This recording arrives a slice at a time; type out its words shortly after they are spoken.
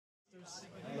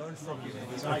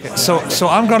Okay. So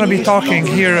I'm going to be talking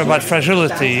here about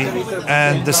fragility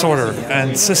and disorder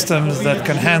and systems that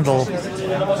can handle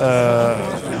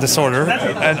disorder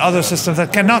and other systems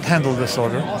that cannot handle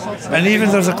disorder. And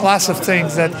even there's a class of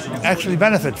things that actually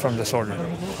benefit from disorder.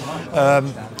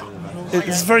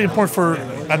 It's very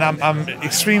important and I'm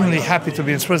extremely happy to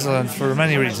be in Switzerland for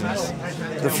many reasons.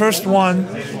 The first one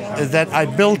is that I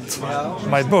built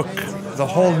my book, the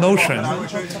whole notion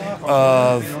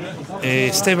of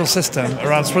a stable system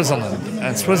around Switzerland.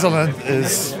 And Switzerland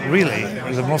is really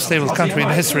the most stable country in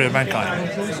the history of mankind.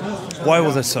 Why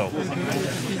was it so?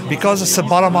 Because it's a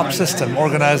bottom-up system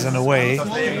organized in a way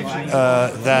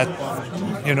that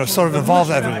sort of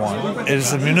involves everyone. It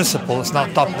is a municipal, it's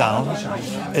not top-down.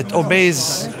 It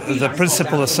obeys the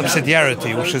principle of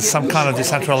subsidiarity, which is some kind of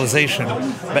decentralization,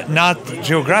 but not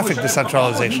geographic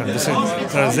decentralization,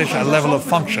 decentralization at level of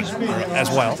function as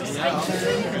well.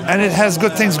 And it has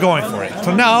good things going for it.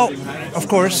 So now, of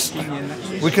course,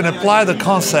 we can apply the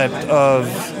concept of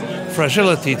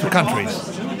fragility to countries.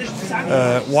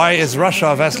 Why is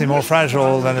Russia vastly more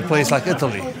fragile than a place like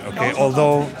Italy? Okay,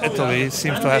 although Italy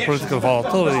seems to have political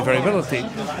volatility, variability,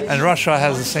 and Russia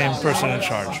has the same person in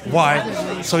charge. Why?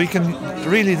 So you can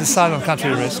really decide on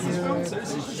country risk.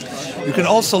 You can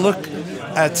also look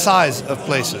at size of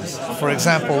places. For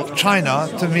example, China,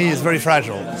 to me, is very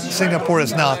fragile. Singapore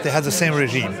is not. They have the same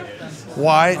regime.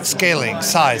 Why? Scaling,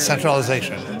 size,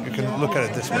 centralization. You can look at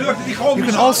it this way. You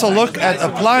can also look at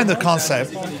applying the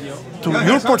concept to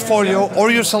your portfolio or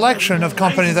your selection of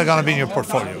companies that are going to be in your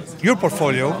portfolio. Your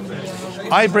portfolio,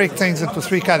 I break things into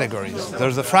three categories.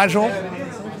 There's the fragile,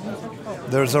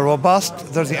 there's the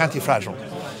robust, there's the anti-fragile.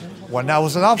 When I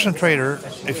was an option trader,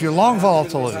 if you're long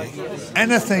volatility,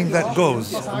 anything that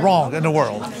goes wrong in the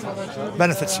world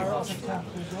benefits you.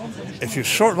 If you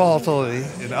short volatility,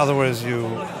 in other words, you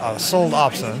sold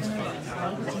options,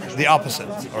 the opposite,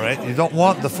 all right? You don't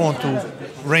want the phone to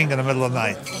ring in the middle of the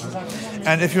night.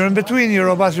 And if you're in between, you're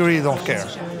robust, you really don't care.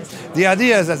 The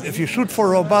idea is that if you shoot for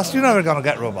robust, you're never going to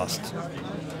get robust.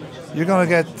 You're going to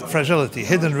get fragility,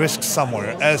 hidden risks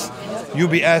somewhere, as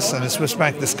UBS and the Swiss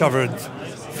bank discovered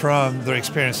from their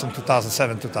experience in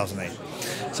 2007,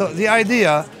 2008. So the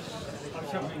idea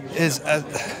is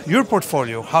your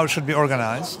portfolio, how it should be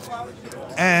organized,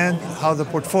 and how the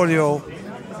portfolio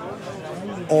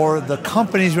or the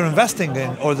companies you're investing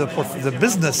in, or the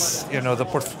business,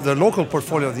 the local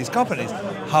portfolio of these companies,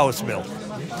 how it's built.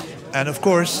 And of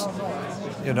course,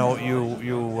 you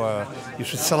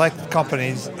should select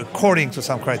companies according to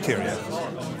some criteria.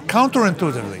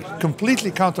 Counterintuitively,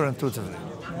 completely counterintuitively,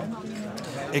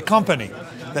 a company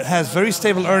that has very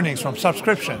stable earnings from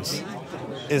subscriptions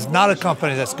is not a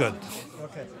company that's good.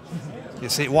 You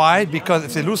see, why? Because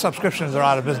if they lose subscriptions, they're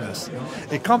out of business.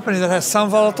 A company that has some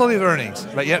volatility of earnings,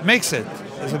 but yet makes it,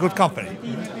 is a good company.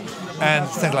 And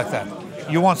things like that.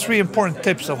 You want three important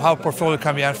tips of how portfolio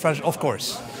can be anti-fragile? Of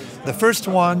course. The first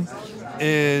one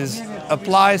is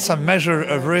apply some measure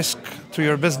of risk to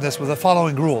your business with the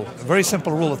following rule, a very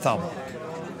simple rule of thumb.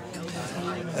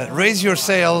 Raise your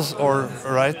sales,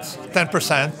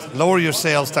 10%, lower your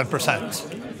sales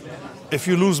 10%. If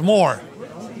you lose more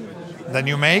than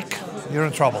you make, you're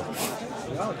in trouble.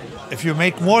 If you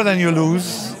make more than you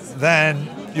lose, then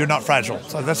you're not fragile.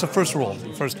 So that's the first rule,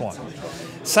 the first one.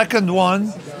 Second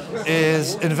one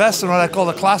is invest in what I call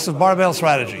the class of barbell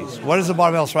strategies. What is a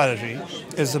barbell strategy?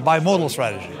 It's a bimodal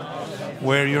strategy,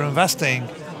 where you're investing,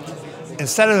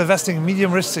 instead of investing in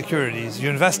medium risk securities,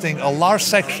 you're investing a large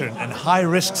section in high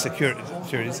risk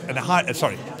securities, and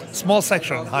small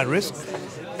section in high risk,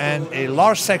 and a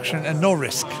large section in no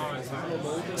risk.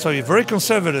 So you're very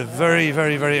conservative, very,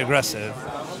 very, very aggressive,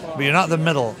 but you're not in the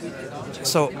middle.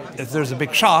 So if there's a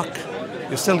big shock,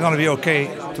 you're still going to be okay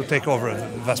to take over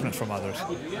investment from others.